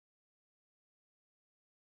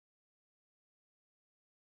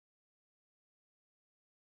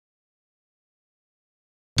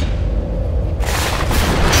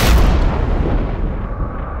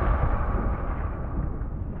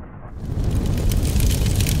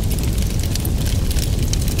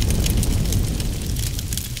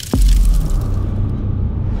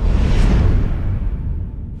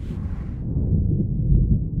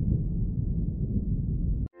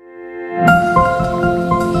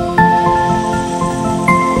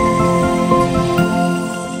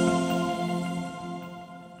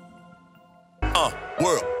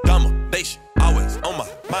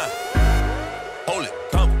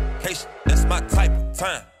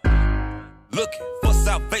looking for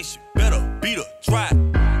salvation, better beat her, try.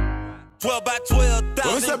 12 by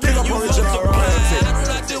 12,000, can you multiply? I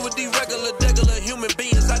do not deal with these regular human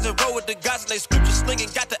beings. I just roll with the gods and they scripture slinging.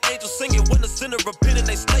 Got the angels singing when the sinner repenting.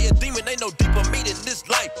 They slay a demon, they know deeper meaning this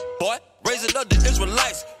life, boy. Raising up the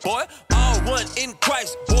Israelites, boy. All one in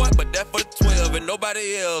Christ, boy. But that for the 12 and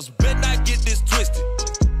nobody else. Bet not get this twisted.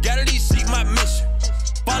 Gotta these seek my mission.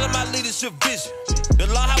 Follow my leadership vision. The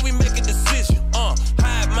law, how we make a decision.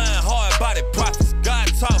 High mind, hard body prophets. God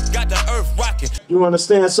talk, got the earth rocking. You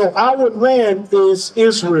understand? So our land is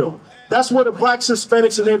Israel. That's where the blacks,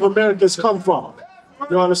 Hispanics, and Native Americans come from.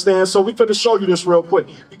 You understand? So we're going to show you this real quick.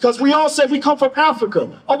 Because we all say we come from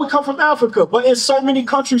Africa. Oh, we come from Africa. But in so many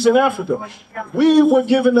countries in Africa, we were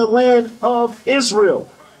given the land of Israel.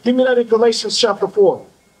 Give me that in Galatians chapter 4.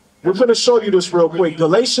 We're going to show you this real quick.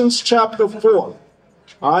 Galatians chapter 4.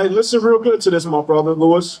 All right, listen real good to this, my brother,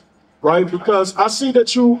 Lewis. Right? Because I see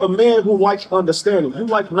that you a man who likes understanding. You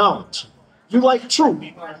like knowledge. You like truth.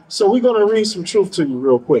 So we're going to read some truth to you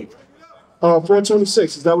real quick.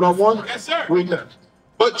 426, is that what I want? Yes, sir. Read that.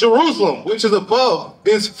 But Jerusalem, which is above,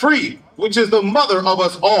 is free, which is the mother of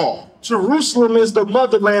us all. Jerusalem is the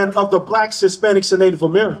motherland of the blacks, Hispanics, and Native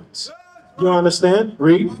Americans. You understand?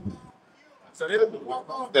 Read.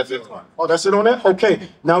 That's it. Oh, that's it on that? Okay.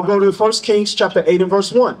 Now go to 1 Kings chapter 8 and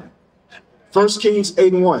verse 1. 1 Kings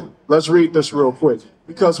 8 and 1. Let's read this real quick.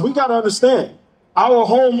 Because we got to understand, our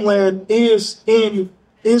homeland is in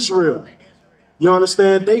Israel. You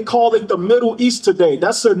understand? They call it the Middle East today.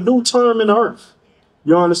 That's a new term in earth.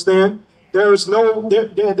 You understand? There is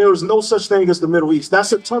no such thing as the Middle East.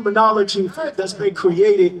 That's a terminology that's been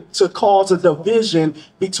created to cause a division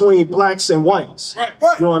between blacks and whites.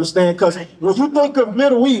 You understand? Because when you think of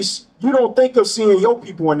Middle East, you don't think of seeing your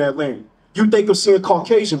people in that land. You think of seeing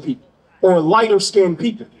Caucasian people or lighter skinned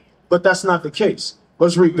people. But that's not the case.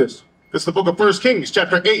 Let's read this. It's the book of 1 Kings,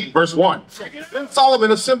 chapter 8, verse 1. Then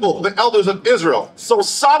Solomon assembled the elders of Israel. So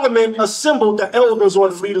Solomon assembled the elders or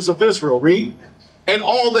the leaders of Israel. Read. And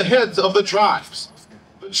all the heads of the tribes,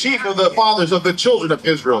 the chief of the fathers of the children of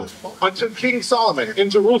Israel, unto King Solomon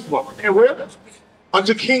in Jerusalem. And where?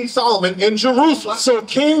 Unto King Solomon in Jerusalem. So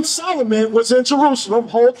King Solomon was in Jerusalem.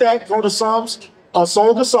 Hold that. Go to Psalms,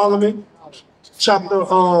 Song of Solomon, chapter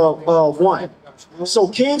 1. So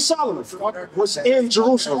King Solomon was in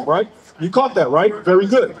Jerusalem, right? You caught that, right? Very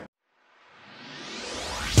good.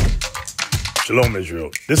 Shalom,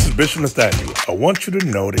 Israel. This is Bishop Nathaniel. I want you to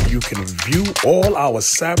know that you can view all our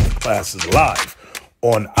Sabbath classes live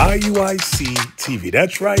on IUIC TV.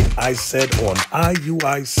 That's right, I said on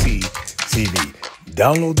IUIC TV.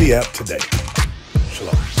 Download the app today.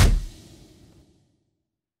 Shalom.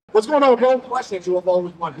 What's going on, bro?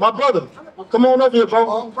 My brother, come on over here,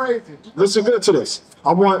 bro. Listen good to this.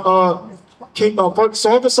 I want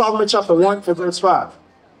Song of Solomon, chapter 1, and verse 5.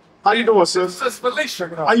 How you doing, sis? Sis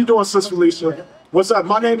Felicia. How you doing, sis Felicia? What's up?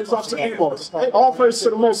 My name is Officer Amos. Hey, all praise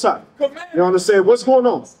to the Most High. You understand? What's going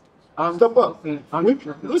on? Step up.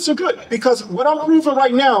 Listen good, because what I'm proving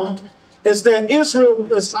right now is that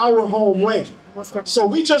Israel is our homeland. So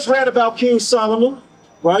we just read about King Solomon,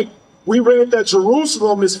 right? We read that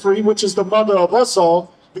Jerusalem is free, which is the mother of us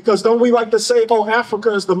all, because don't we like to say, oh,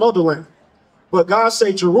 Africa is the motherland? But God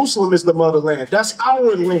say Jerusalem is the motherland. That's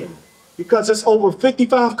our land, because it's over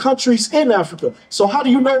 55 countries in Africa. So how do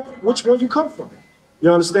you know which one you come from?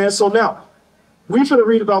 You understand? So now, we're going to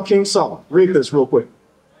read about King Solomon. Read this real quick.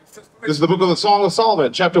 This is the book of the Song of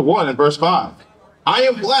Solomon, chapter 1 and verse 5. I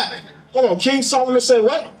am black. Hold on, King Solomon said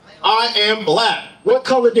what? I am black. What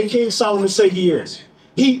color did King Solomon say he is?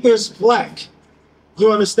 He is black.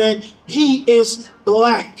 You understand? He is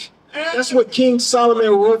black. That's what King Solomon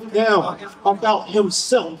wrote down about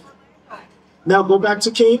himself. Now go back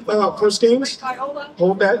to King, 1 Kings.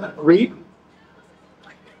 Hold that. Read.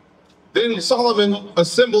 Then Solomon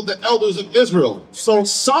assembled the elders of Israel. So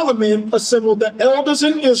Solomon assembled the elders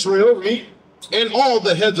in Israel. Read. And all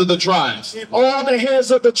the heads of the tribes. And all the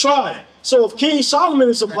heads of the tribe. So if King Solomon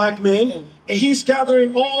is a black man, and he's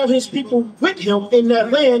gathering all his people with him in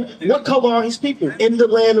that land, what color are his people in the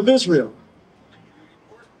land of Israel?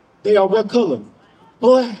 They are what color?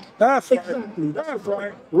 Black. That's exactly. That's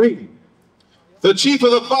right. Read. The chief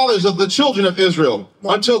of the fathers of the children of Israel,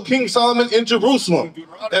 until King Solomon in Jerusalem,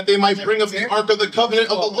 that they might bring up the ark of the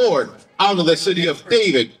covenant of the Lord out of the city of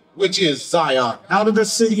David, which is Zion. Out of the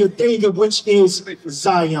city of David, which is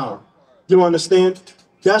Zion. You understand?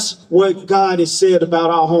 That's what God has said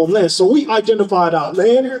about our homeland. So we identified our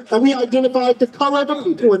land, and we identified the color of the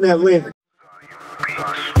people in that land.